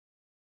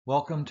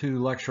Welcome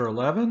to Lecture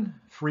 11,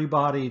 Free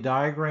Body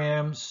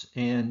Diagrams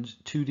and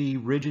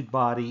 2D Rigid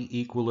Body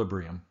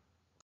Equilibrium.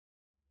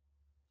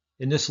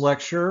 In this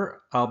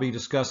lecture, I'll be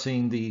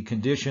discussing the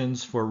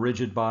conditions for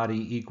rigid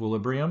body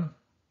equilibrium,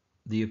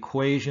 the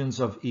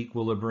equations of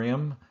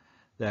equilibrium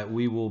that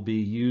we will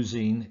be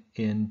using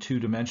in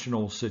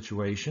two-dimensional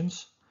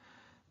situations,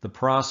 the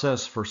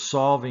process for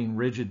solving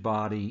rigid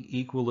body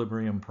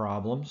equilibrium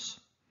problems.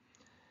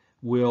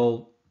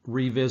 We'll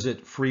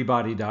revisit free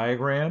body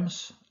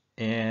diagrams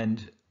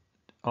and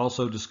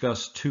also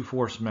discuss two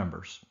force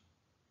members.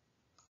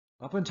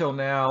 Up until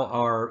now,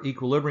 our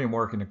equilibrium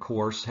work in the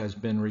course has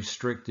been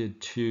restricted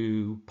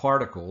to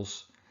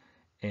particles.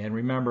 And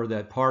remember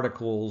that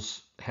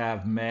particles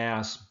have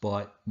mass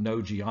but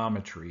no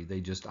geometry.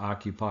 They just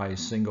occupy a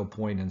single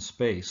point in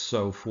space.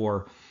 So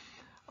for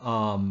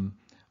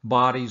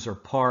bodies or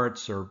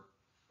parts or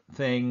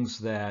things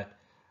that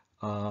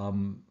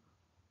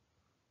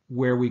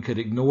where we could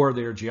ignore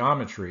their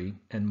geometry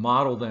and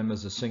model them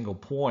as a single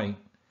point,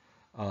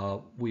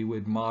 we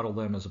would model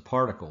them as a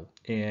particle.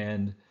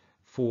 And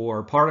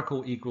for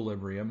particle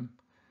equilibrium,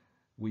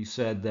 we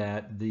said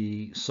that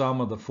the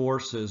sum of the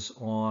forces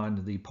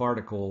on the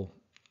particle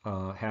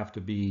have to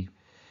be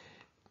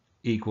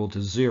equal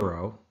to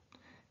 0.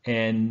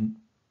 And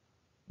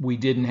we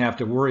didn't have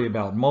to worry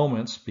about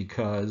moments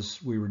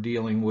because we were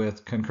dealing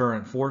with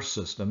concurrent force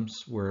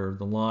systems where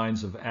the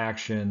lines of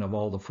action of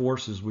all the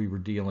forces we were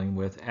dealing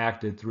with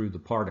acted through the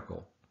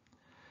particle.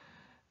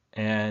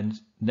 And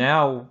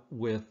now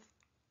with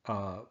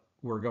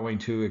we're going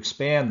to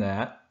expand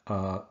that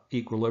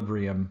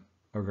equilibrium,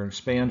 we're going to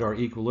expand our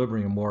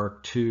equilibrium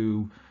work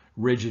to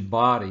rigid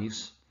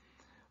bodies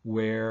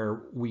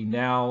where we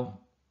now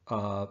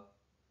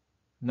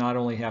not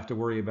only have to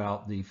worry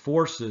about the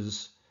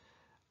forces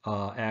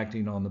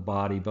acting on the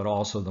body, but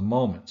also the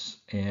moments.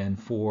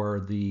 And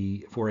for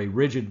a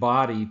rigid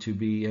body to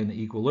be in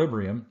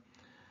equilibrium,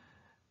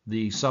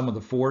 the sum of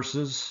the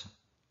forces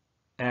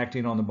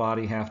acting on the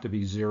body have to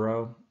be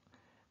 0,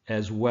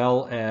 as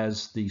well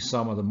as the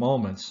sum of the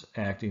moments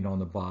acting on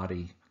the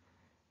body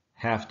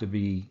have to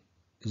be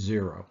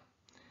 0.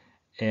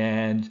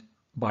 And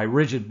by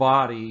rigid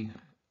body,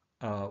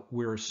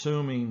 we're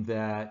assuming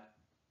that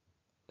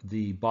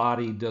the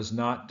body does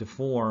not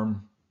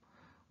deform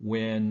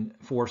when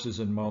forces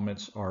and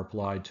moments are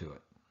applied to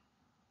it.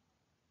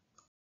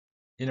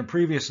 In a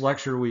previous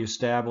lecture, we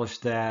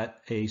established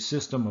that a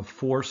system of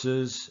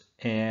forces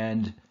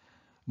and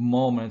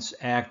moments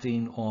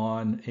acting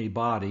on a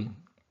body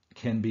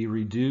can be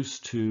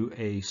reduced to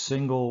a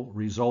single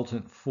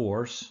resultant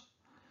force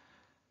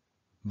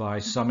by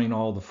summing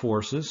all the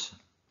forces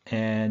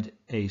and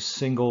a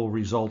single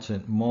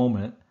resultant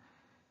moment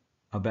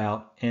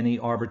about any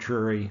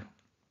arbitrary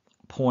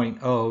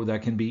point O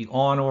that can be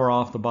on or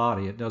off the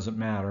body, it doesn't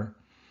matter.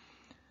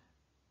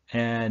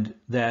 And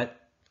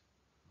that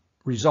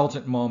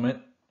resultant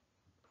moment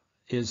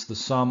is the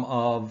sum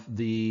of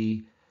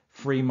the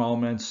free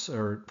moments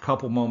or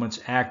couple moments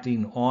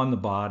acting on the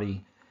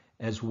body,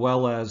 as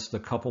well as the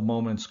couple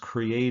moments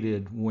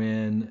created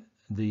when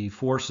the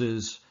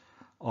forces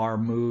are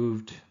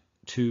moved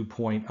to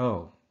point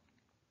O.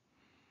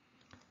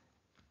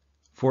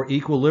 For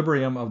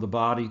equilibrium of the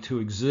body to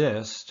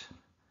exist,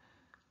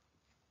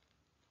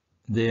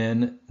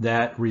 then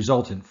that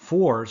resultant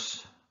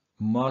force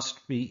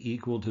must be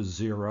equal to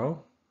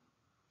 0,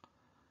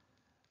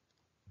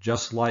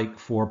 just like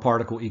for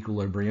particle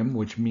equilibrium,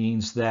 which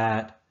means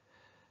that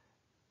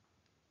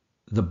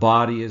the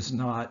body is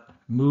not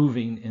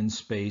moving in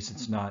space,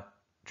 it's not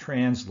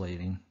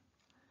translating.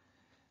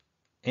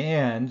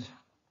 And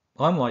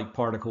unlike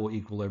particle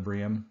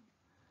equilibrium,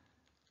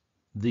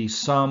 the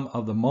sum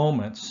of the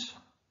moments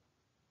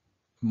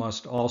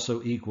must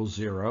also equal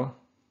 0,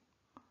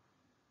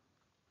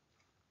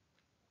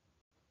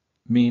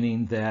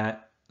 meaning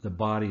that the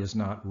body is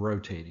not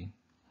rotating.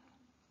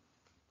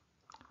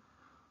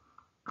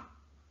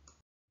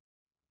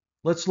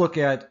 Let's look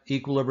at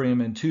equilibrium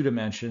in two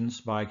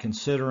dimensions by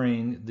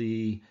considering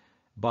the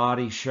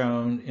body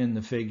shown in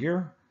the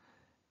figure.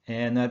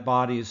 And that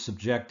body is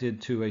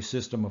subjected to a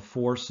system of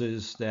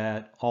forces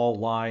that all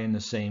lie in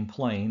the same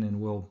plane, and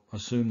we'll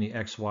assume the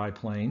XY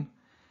plane.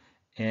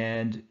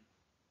 And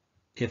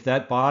if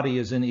that body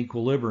is in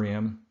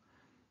equilibrium,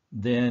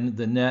 then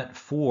the net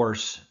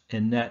force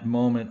and net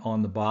moment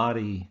on the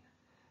body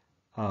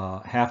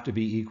have to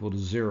be equal to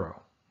 0,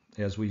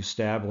 as we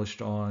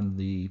established on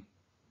the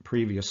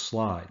previous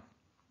slide.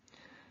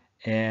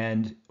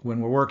 And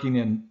when we're working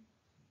in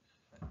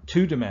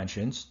two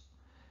dimensions,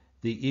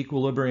 the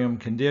equilibrium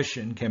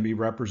condition can be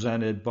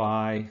represented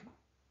by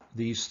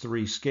these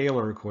three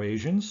scalar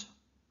equations,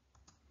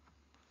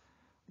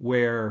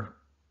 where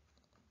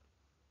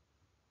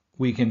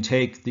we can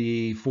take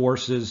the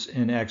forces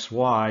in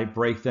XY,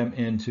 break them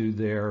into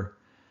their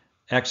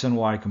X and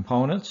Y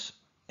components,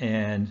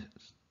 and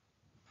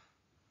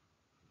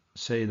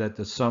say that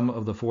the sum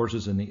of the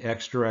forces in the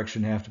X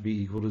direction have to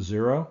be equal to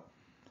 0.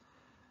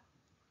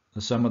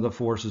 The sum of the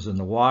forces in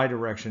the y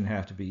direction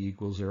have to be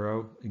equal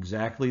 0,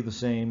 exactly the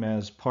same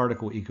as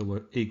particle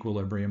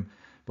equilibrium.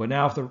 But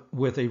now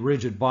with a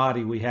rigid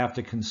body, we have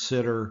to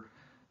consider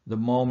the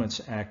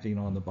moments acting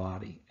on the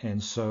body.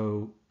 And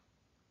so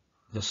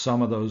the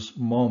sum of those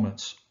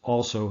moments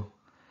also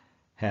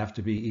have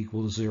to be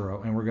equal to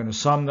 0. And we're going to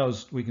sum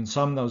those, we can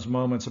sum those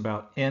moments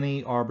about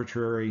any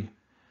arbitrary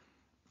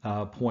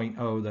point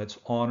O that's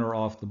on or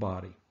off the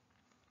body.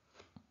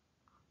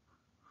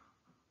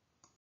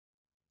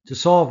 To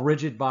solve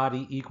rigid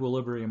body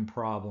equilibrium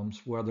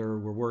problems, whether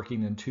we're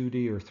working in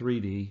 2D or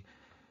 3D,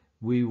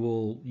 we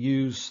will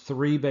use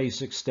 3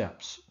 basic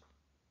steps.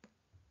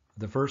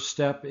 The first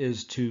step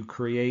is to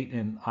create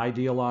an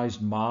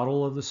idealized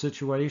model of the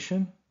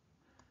situation.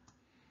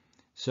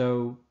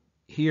 So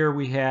here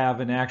we have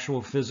an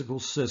actual physical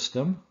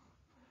system,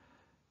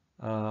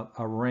 a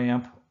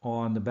ramp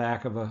on the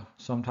back of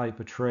some type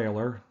of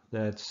trailer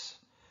that's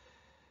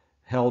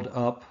held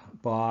up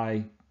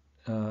by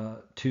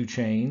 2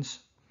 chains.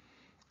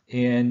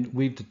 And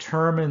we've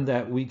determined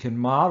that we can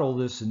model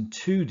this in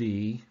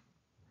 2D,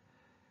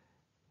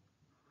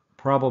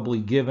 probably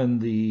given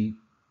the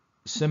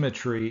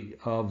symmetry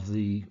of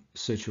the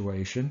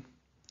situation.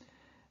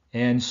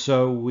 And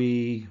so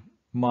we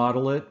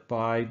model it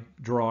by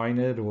drawing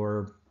it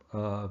or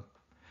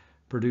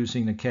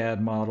producing a CAD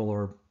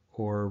model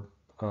or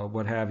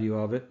what have you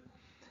of it.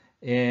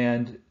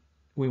 And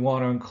we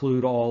want to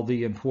include all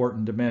the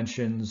important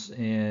dimensions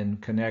and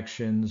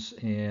connections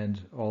and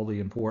all the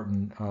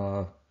important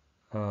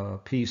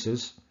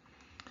pieces.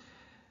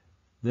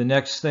 The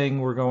next thing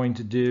we're going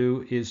to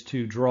do is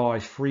to draw a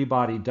free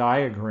body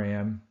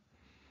diagram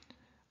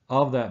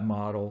of that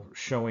model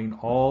showing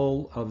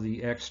all of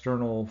the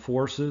external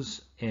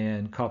forces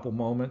and couple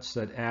moments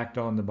that act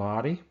on the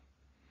body,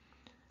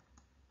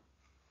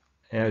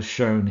 as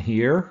shown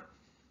here.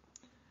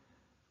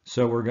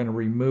 So we're going to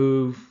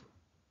remove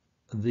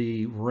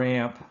the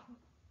ramp,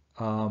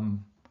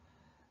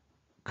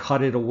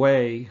 cut it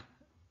away,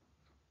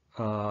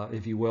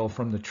 if you will,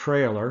 from the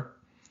trailer.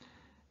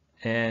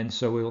 And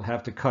so we'll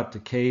have to cut the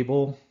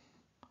cable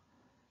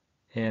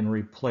and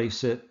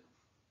replace it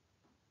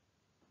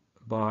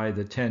by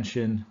the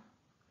tension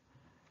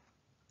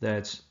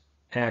that's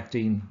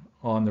acting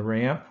on the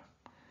ramp.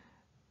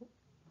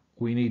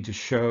 We need to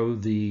show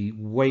the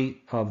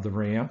weight of the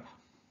ramp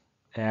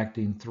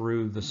acting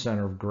through the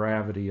center of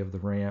gravity of the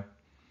ramp.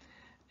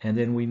 And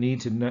then we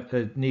need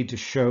to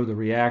show the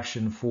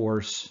reaction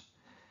force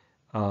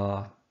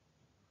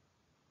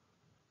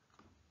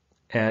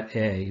at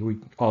A. We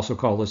also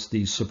call this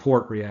the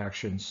support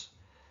reactions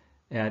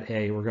at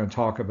A. We're going to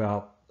talk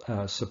about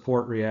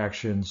support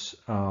reactions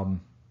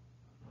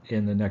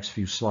in the next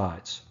few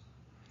slides.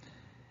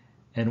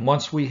 And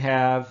once we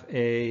have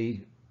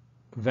a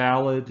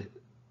valid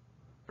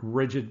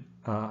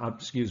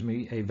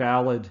a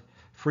valid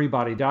free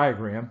body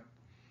diagram,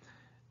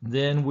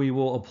 then we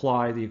will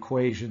apply the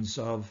equations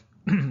of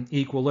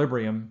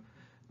equilibrium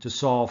to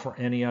solve for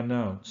any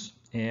unknowns.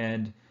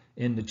 And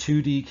in the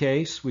 2D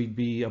case, we'd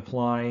be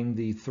applying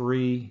the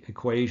 3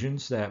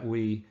 equations that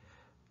we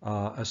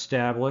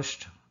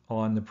established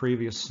on the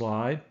previous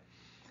slide.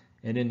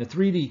 And in the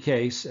 3D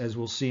case, as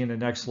we'll see in the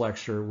next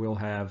lecture, we'll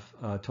have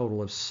a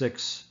total of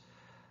 6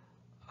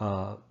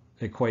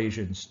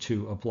 equations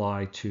to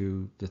apply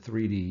to the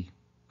 3D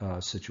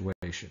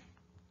situation.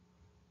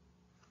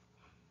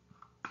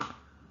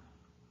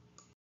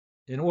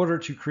 In order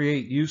to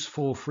create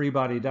useful free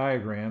body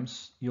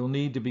diagrams, you'll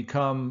need to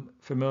become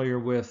familiar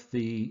with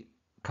the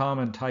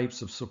common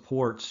types of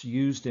supports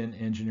used in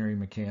engineering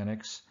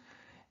mechanics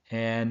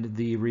and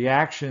the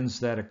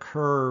reactions that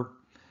occur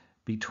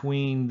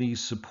between these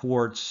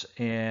supports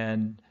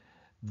and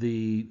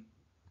the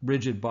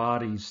rigid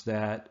bodies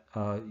that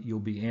you'll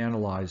be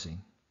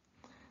analyzing.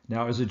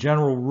 Now, as a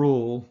general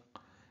rule,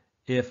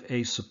 if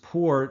a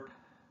support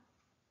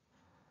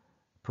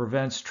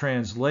prevents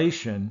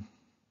translation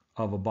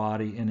of a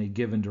body in a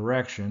given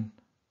direction,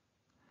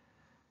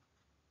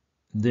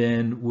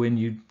 then when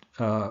you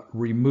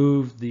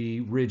remove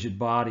the rigid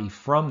body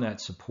from that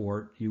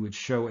support, you would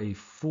show a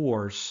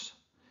force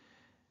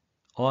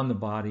on the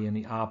body in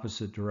the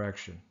opposite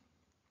direction.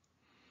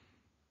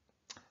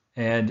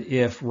 And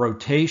if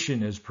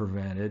rotation is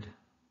prevented,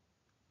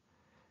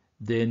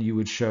 then you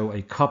would show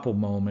a couple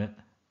moment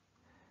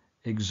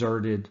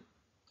exerted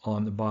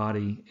on the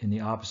body in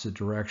the opposite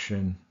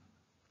direction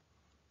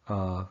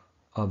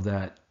of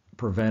that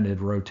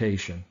prevented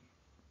rotation.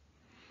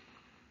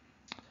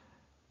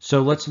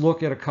 So let's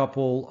look at a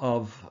couple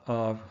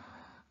of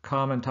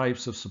common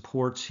types of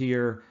supports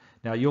here.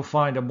 Now you'll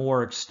find a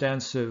more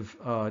extensive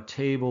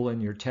table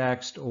in your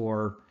text,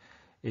 or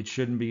it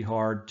shouldn't be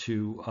hard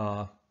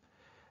to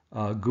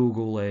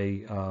Google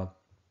a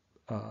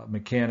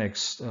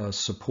mechanics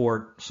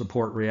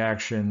support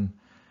reaction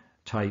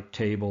type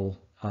table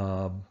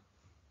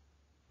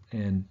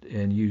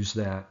and use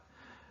that.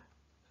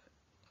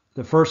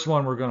 The first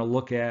one we're going to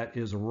look at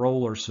is a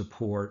roller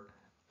support.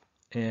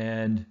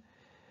 And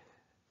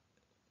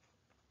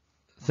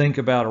think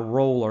about a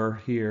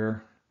roller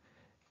here.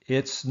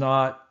 It's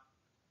not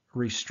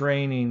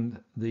restraining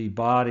the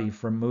body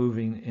from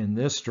moving in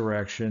this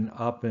direction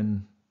up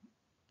and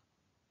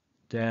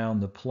down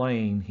the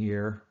plane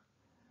here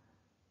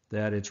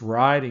that it's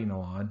riding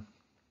on,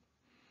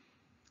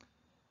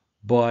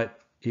 but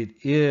it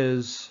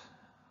is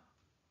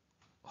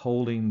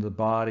holding the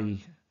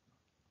body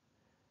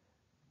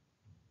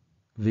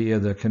via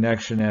the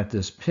connection at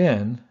this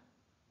pin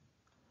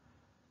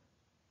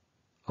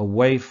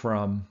away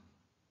from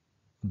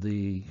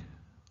the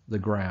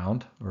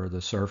ground or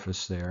the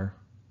surface there.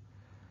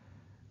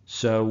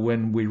 So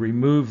when we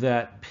remove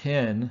that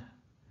pin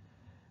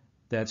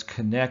that's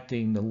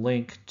connecting the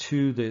link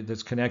to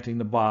that's connecting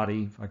the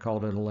body, I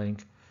called it a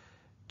link,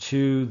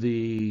 to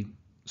the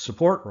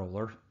support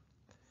roller,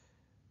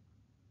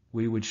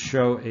 we would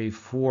show a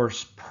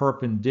force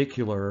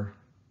perpendicular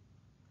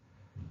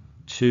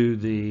to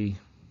the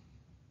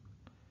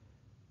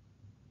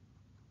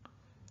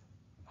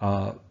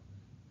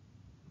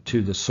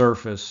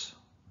surface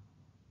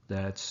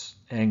that's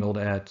angled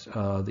at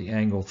the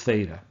angle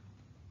theta.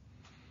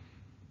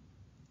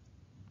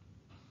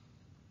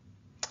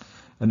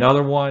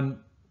 Another one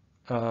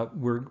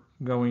we're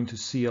going to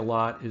see a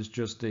lot is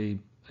just a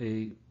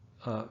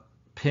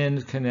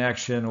pinned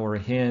connection or a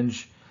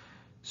hinge.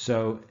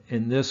 So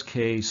in this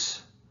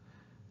case,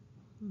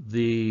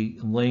 the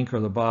link or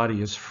the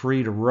body is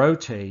free to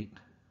rotate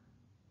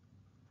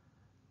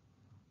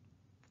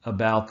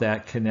about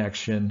that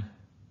connection,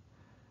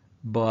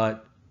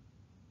 but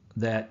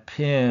that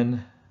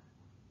pin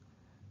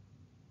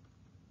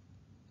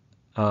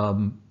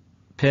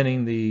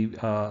pinning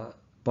the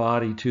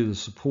body to the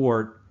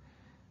support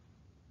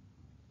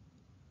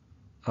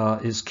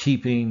is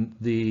keeping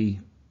the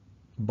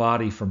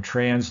body from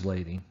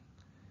translating.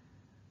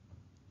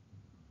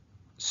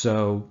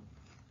 So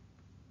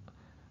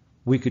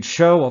we could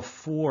show a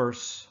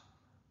force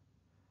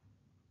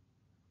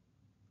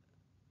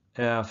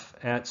F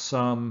at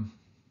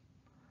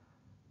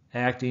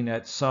acting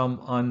at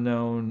some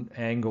unknown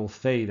angle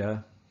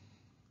theta,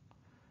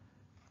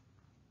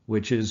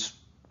 which is,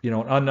 an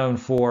unknown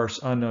force,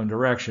 unknown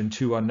direction,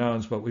 two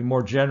unknowns, but we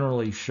more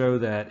generally show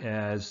that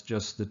as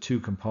just the two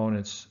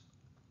components,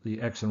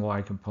 the x and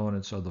y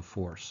components of the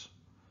force.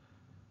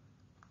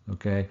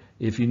 Okay,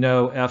 if you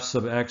know F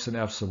sub x and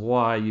F sub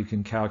y, you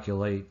can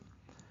calculate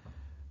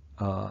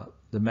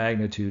the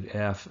magnitude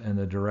F and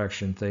the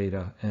direction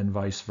theta and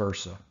vice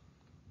versa.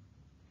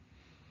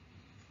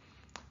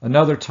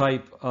 Another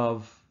type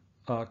of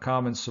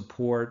common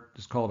support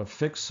is called a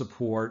fixed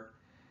support,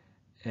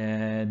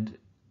 and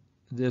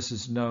this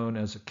is known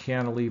as a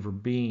cantilever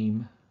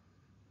beam.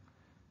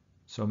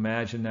 So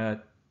imagine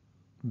that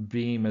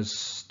beam is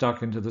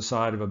stuck into the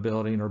side of a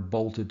building or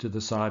bolted to the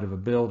side of a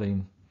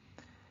building,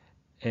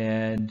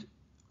 and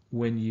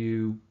when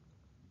you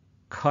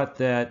cut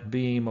that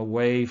beam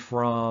away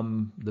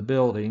from the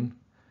building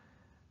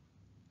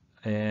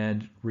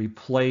and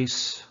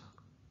replace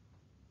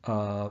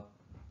and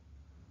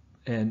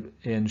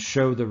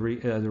show the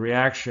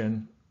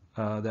reaction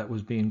that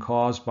was being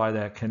caused by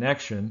that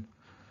connection,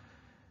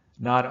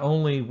 not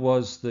only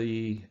was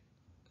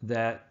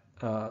that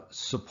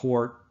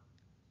support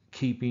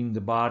keeping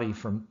the body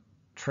from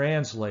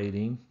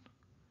translating,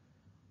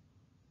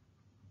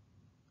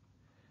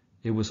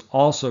 it was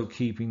also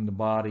keeping the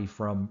body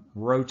from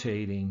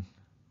rotating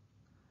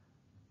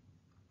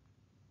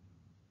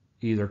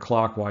either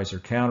clockwise or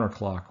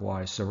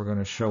counterclockwise. So we're going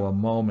to show a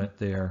moment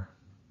there.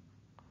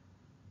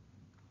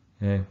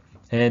 Okay.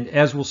 And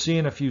as we'll see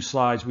in a few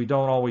slides, we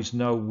don't always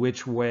know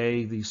which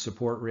way these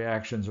support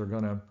reactions are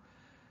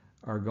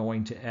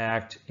going to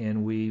act,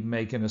 and we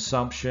make an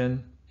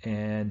assumption,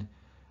 and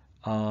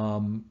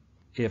when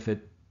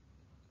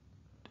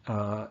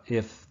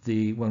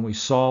we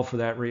solve for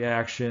that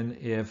reaction,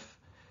 if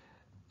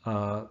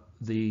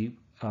the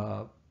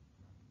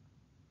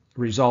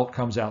result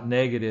comes out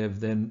negative,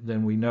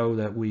 then we know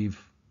that we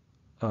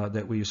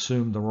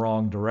assumed the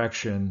wrong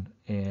direction,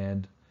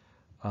 and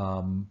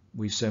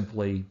we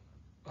simply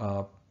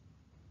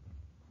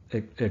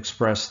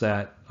express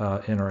that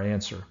in our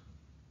answer.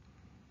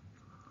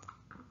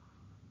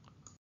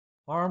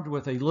 Armed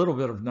with a little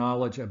bit of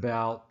knowledge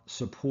about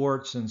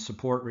supports and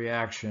support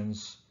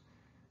reactions,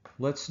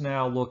 let's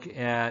now look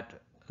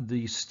at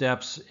the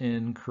steps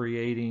in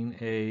creating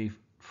a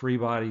free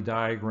body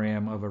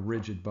diagram of a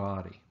rigid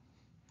body.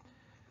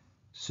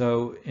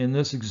 So in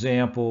this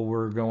example,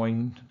 we're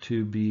going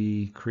to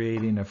be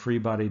creating a free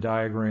body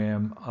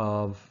diagram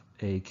of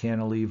a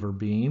cantilever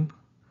beam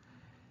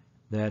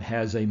that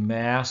has a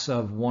mass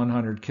of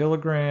 100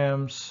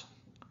 kilograms,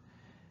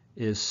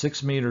 is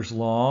 6 meters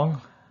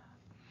long,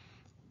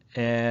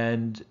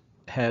 and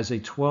has a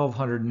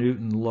 1200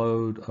 Newton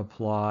load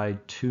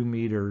applied 2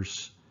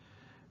 meters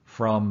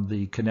from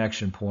the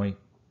connection point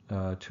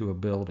to a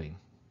building.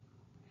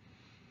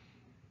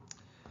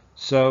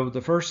 So the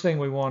first thing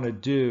we want to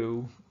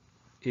do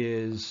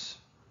is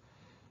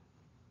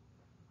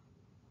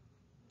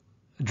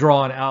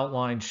draw an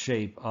outline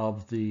shape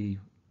of the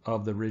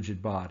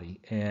rigid body,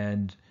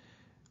 and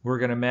we're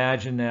going to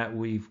imagine that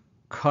we've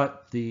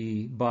cut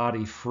the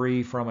body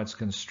free from its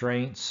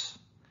constraints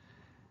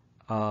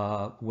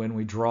when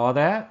we draw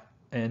that.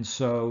 And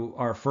so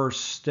our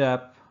first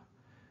step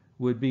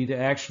would be to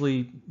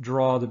actually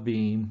draw the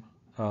beam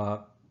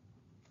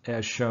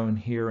as shown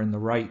here in the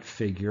right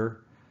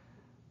figure.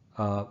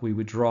 We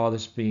would draw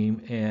this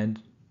beam,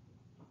 and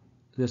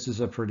this is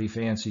a pretty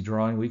fancy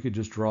drawing. We could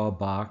just draw a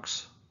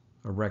box,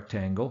 a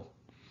rectangle,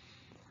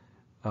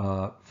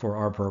 for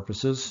our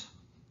purposes.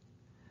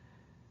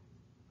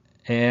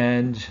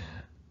 And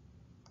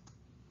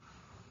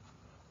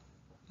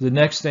the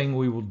next thing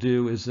we will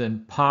do is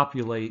then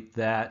populate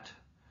that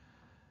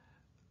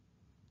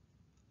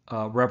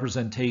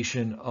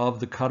representation of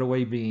the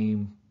cutaway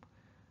beam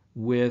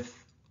with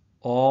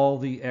all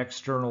the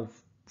external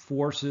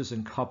forces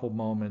and couple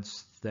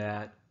moments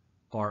that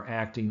are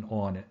acting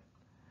on it.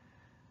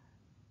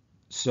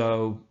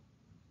 So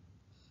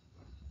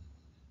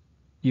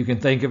you can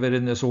think of it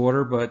in this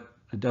order, but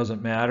it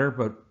doesn't matter.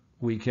 But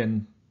we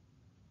can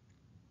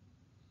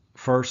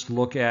first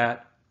look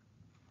at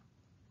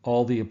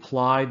all the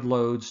applied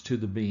loads to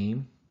the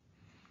beam,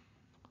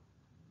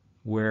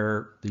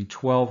 where the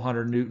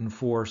 1200 Newton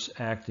force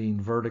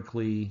acting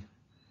vertically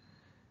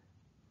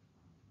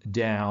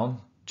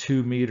down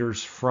 2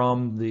 meters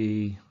from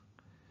the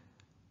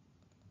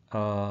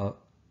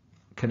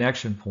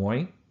connection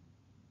point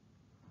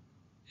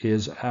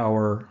is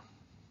our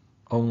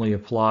only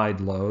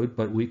applied load,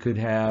 but we could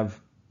have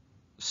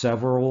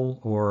several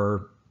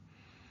or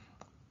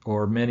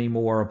many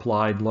more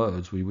applied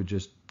loads. We would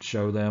just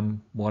show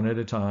them one at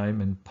a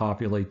time and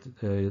populate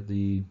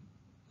the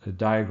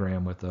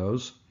diagram with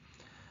those.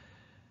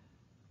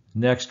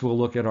 Next, we'll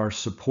look at our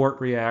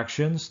support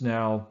reactions.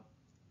 Now,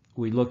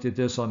 we looked at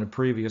this on a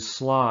previous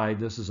slide.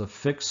 This is a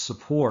fixed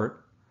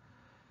support.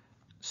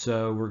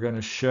 So we're going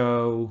to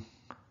show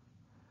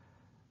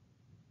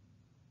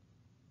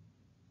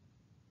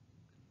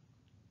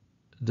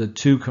the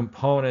two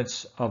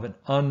components of an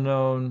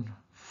unknown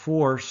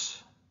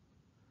force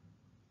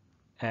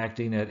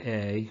acting at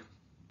A,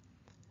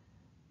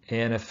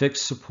 and a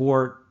fixed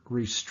support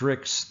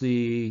restricts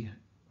the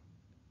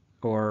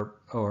or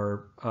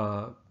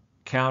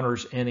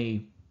counters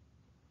any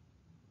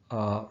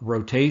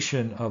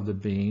rotation of the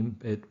beam.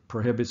 It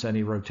prohibits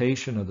any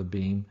rotation of the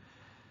beam.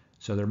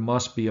 So there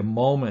must be a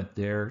moment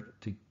there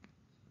to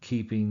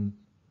keeping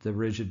the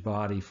rigid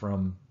body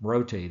from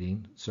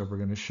rotating. So we're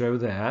going to show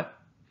that.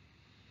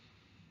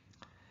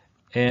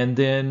 And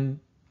then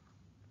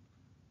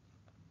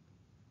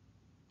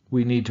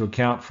we need to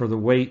account for the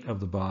weight of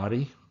the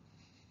body.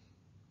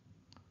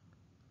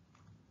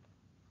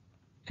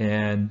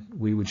 And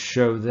we would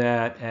show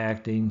that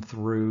acting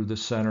through the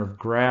center of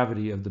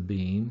gravity of the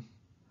beam.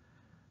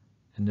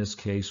 In this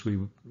case,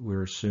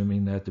 we're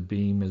assuming that the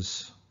beam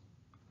is,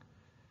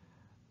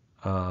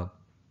 that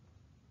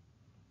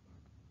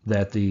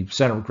the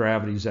center of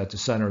gravity is at the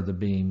center of the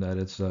beam, that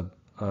it's a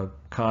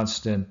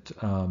constant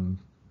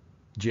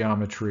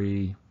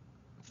geometry,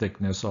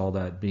 thickness, all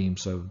that beam.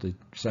 So the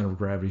center of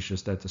gravity is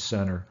just at the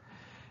center.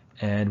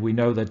 And we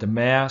know that the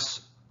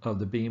mass of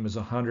the beam is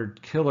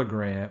 100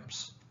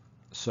 kilograms.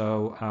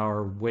 So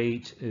our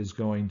weight is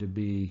going to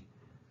be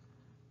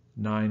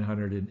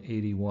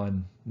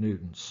 981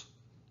 newtons.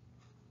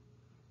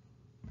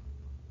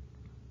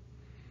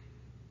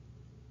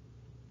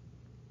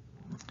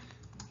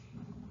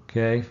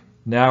 Okay,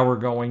 now we're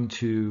going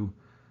to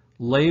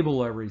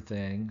label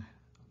everything,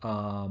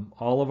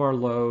 all of our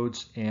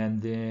loads,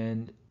 and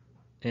then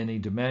any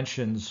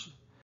dimensions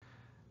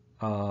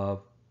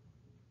that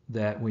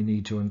we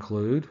need to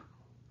include.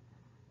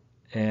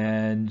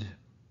 And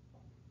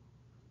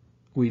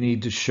we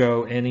need to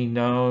show any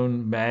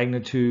known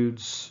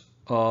magnitudes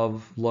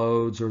of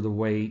loads or the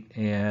weight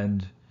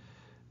and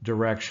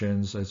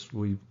directions, as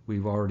we've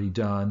already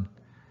done.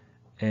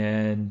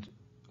 And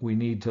we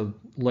need to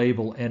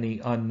label any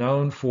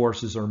unknown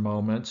forces or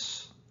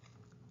moments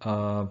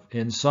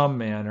in some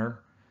manner.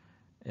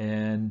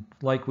 And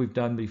like we've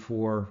done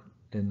before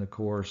in the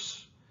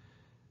course,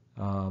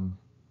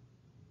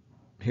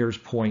 here's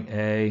point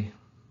A.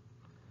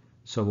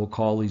 So we'll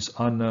call these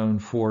unknown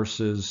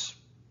forces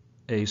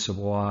A sub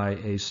y,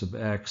 A sub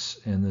x,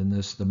 and then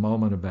this the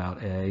moment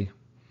about A.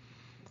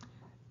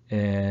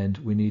 And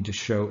we need to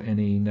show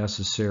any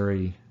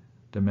necessary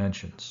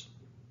dimensions.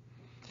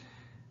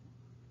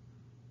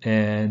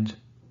 And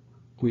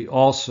we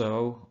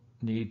also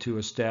need to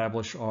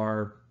establish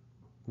our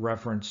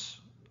reference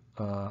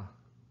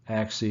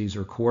axes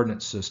or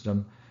coordinate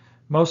system.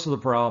 Most of the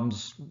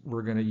problems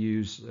we're going to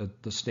use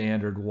the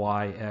standard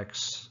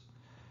YX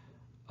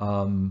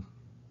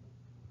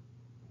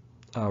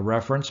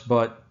reference,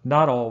 but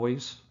not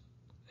always.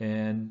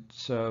 And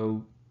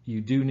so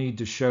you do need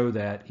to show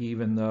that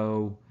even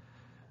though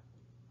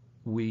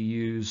we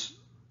use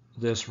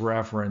this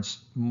reference,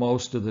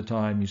 most of the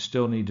time you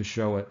still need to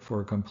show it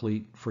for a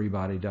complete free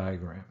body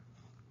diagram.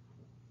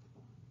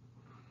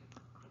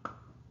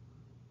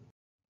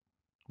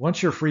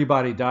 Once your free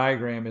body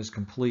diagram is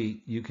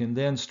complete, you can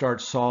then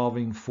start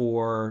solving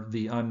for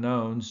the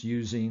unknowns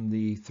using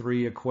the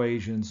three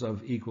equations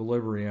of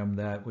equilibrium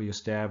that we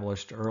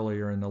established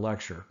earlier in the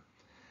lecture.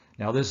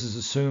 Now, this is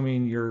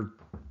assuming you're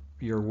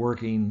you're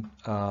working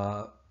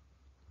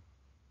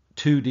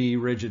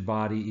 2D rigid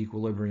body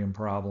equilibrium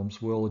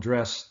problems. We'll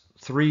address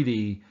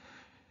 3D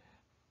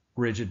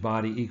rigid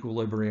body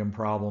equilibrium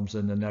problems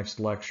in the next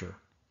lecture.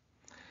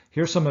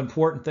 Here's some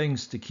important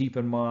things to keep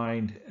in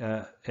mind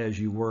as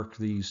you work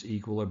these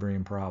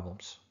equilibrium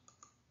problems.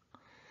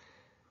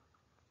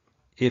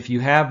 If you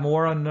have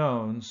more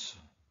unknowns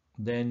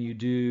than you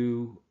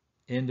do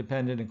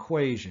independent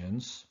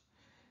equations,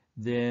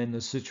 then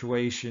the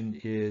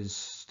situation is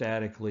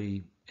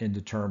statically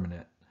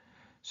indeterminate.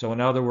 So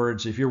in other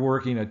words, if you're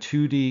working a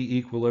 2D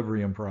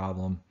equilibrium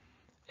problem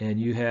and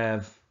you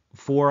have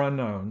 4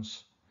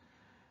 unknowns,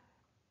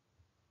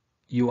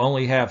 you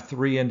only have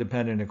 3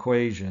 independent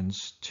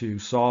equations to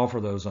solve for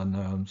those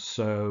unknowns,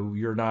 so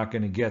you're not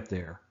going to get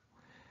there.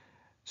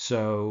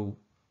 So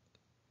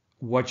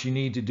what you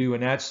need to do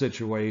in that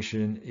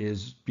situation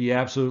is be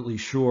absolutely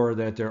sure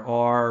that there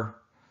are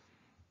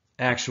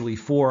actually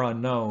 4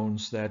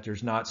 unknowns, that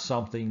there's not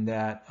something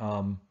that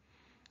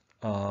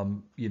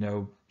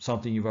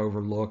something you've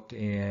overlooked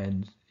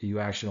and you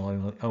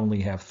actually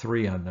only have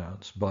 3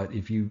 unknowns. But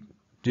if you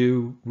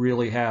do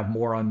really have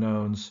more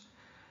unknowns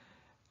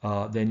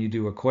than you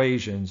do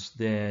equations,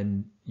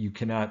 then you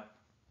cannot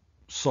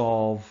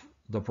solve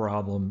the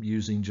problem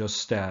using just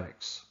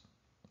statics.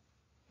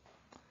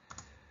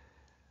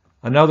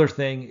 Another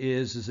thing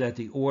is that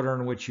the order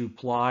in which you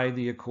apply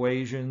the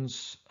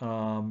equations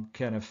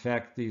can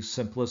affect the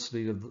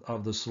simplicity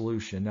of the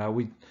solution. Now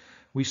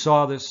we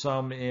saw this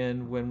some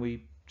when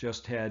we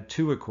just had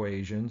 2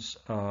 equations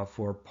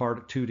for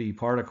 2D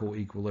particle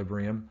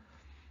equilibrium.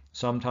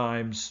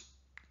 Sometimes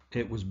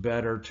it was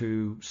better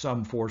to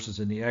sum forces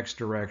in the x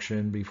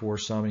direction before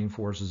summing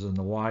forces in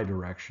the y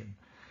direction.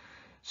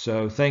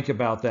 So think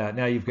about that.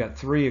 Now you've got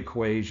 3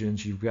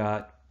 equations. You've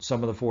got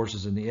some of the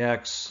forces in the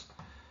x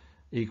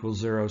equals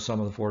 0, some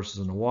of the forces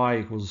in the y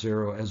equals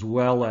 0, as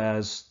well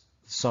as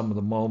some of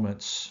the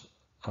moments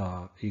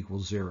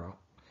equals 0.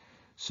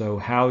 So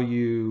how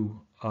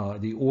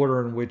the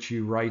order in which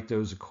you write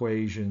those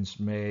equations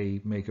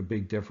may make a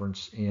big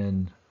difference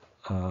in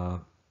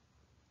how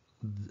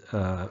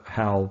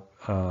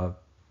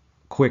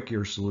quick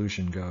your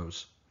solution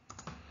goes.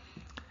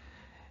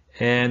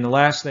 And the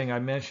last thing I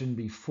mentioned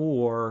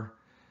before,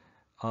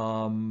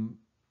 for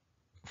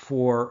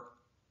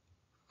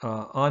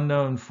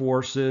unknown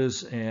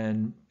forces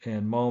and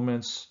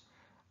moments,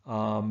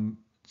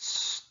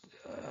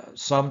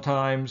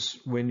 sometimes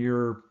when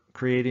you're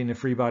creating a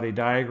free body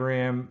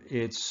diagram,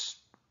 it's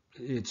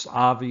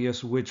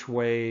obvious which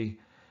way,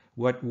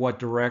 what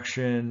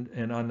direction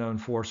an unknown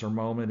force or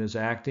moment is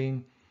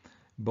acting,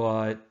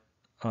 but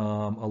a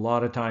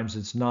lot of times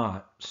it's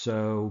not.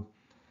 So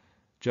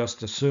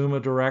just assume a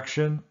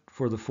direction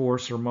for the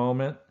force or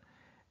moment,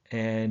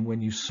 and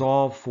when you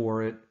solve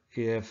for it,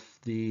 if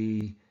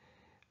the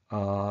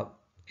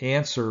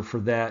answer for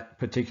that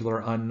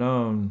particular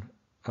unknown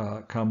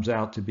comes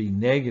out to be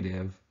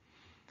negative,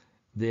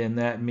 then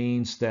that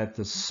means that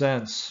the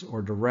sense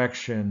or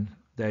direction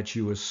that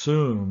you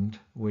assumed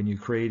when you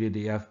created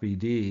the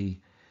FBD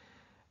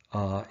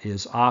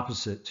is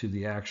opposite to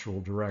the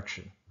actual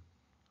direction.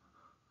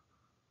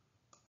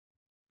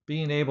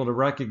 Being able to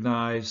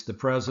recognize the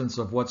presence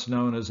of what's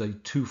known as a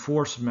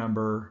two-force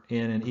member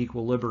in an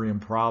equilibrium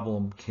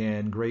problem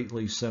can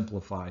greatly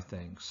simplify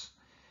things.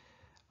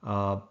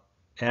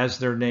 As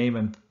their name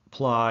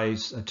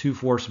implies, a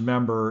two-force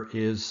member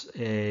is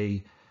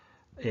a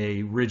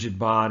rigid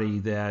body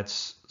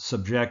that's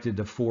subjected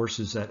to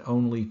forces at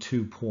only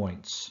 2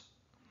 points.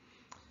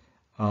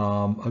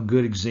 A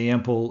good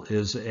example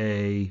is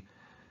a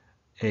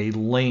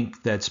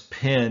link that's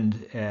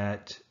pinned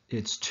at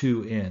its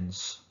 2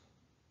 ends.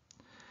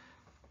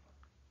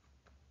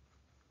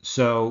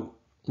 So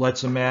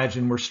let's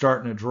imagine we're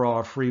starting to draw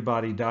a free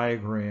body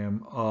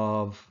diagram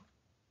of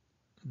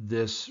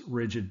this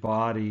rigid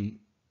body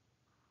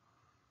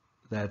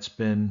that's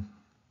been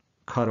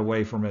cut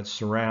away from its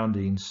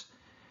surroundings,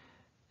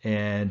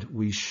 and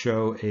we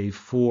show a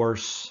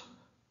force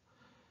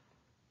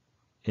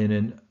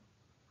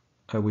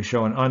we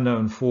show an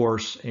unknown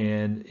force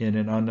and in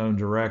an unknown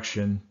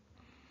direction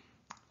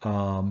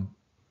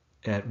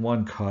at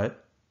one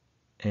cut,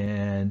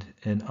 and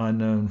an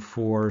unknown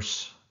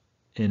force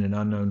in an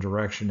unknown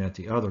direction at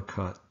the other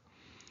cut.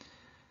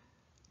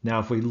 Now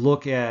if we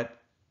look at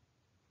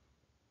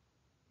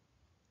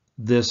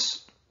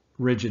this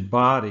rigid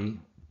body,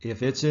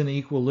 if it's in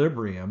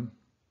equilibrium,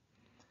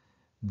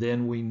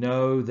 then we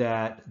know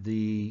that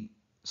the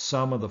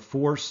sum of the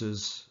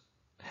forces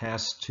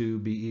has to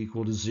be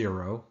equal to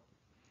 0.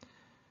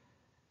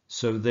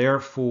 So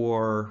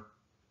therefore,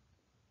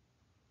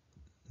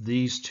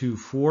 these 2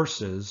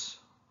 forces,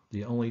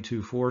 the only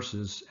 2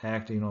 forces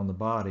acting on the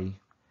body,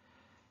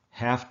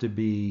 have to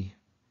be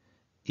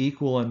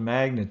equal in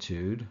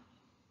magnitude.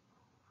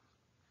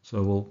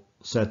 So we'll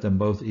set them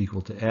both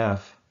equal to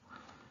F.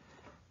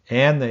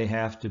 And they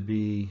have to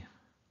be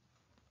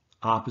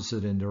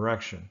opposite in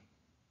direction.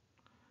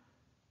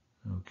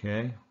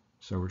 Okay,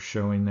 so we're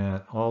showing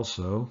that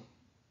also.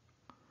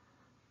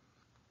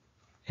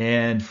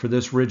 And for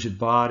this rigid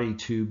body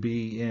to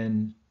be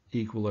in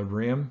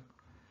equilibrium,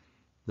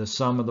 the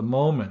sum of the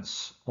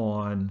moments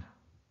on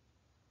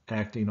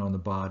acting on the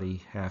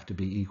body have to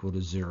be equal to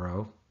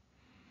 0.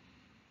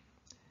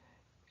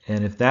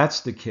 And if that's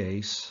the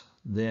case,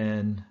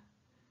 then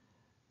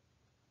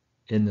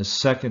in the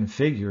second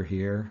figure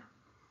here,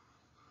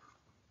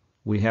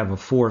 we have a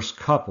force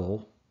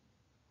couple,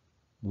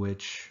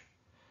 which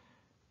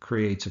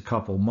creates a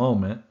couple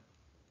moment.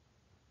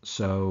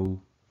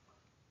 So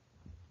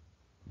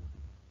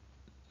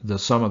the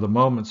sum of the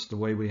moments, the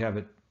way we have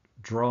it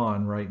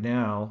drawn right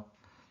now,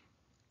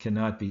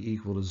 cannot be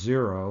equal to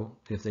 0.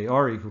 If they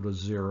are equal to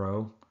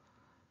 0,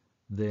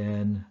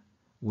 then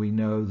we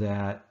know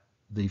that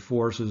the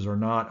forces are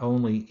not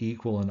only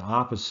equal and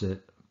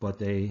opposite, but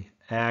they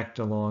act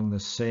along the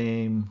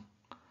same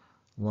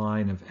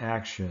line of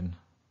action.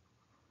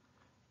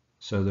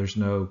 So there's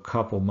no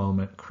couple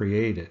moment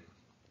created.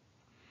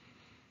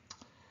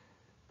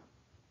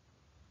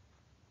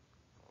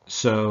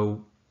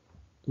 So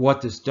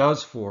what this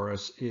does for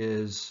us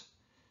is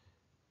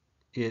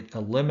it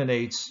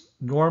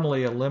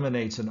normally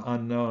eliminates an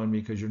unknown,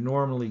 because you're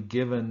normally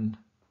given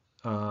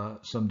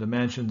some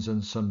dimensions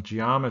and some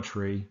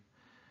geometry,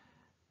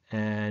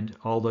 and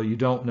although you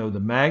don't know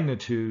the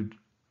magnitude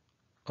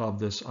of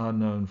this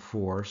unknown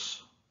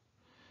force,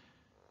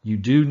 you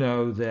do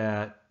know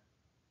that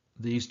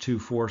these two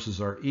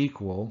forces are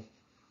equal,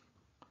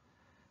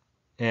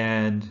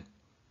 and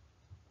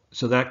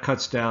so that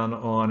cuts down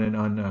on an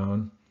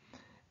unknown.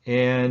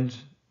 And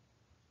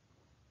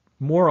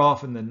more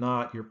often than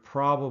not, you're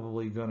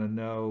probably going to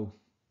know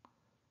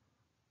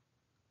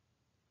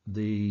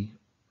the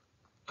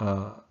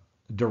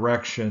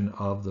direction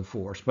of the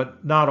force,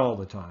 but not all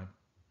the time.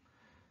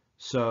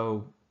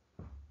 So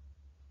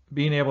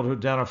being able to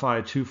identify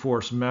a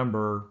two-force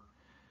member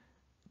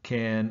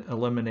can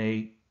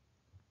eliminate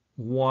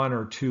one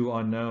or two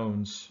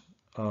unknowns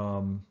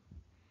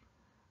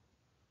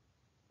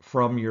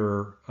from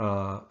your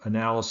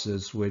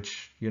analysis,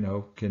 which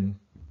can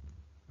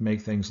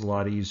make things a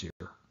lot easier.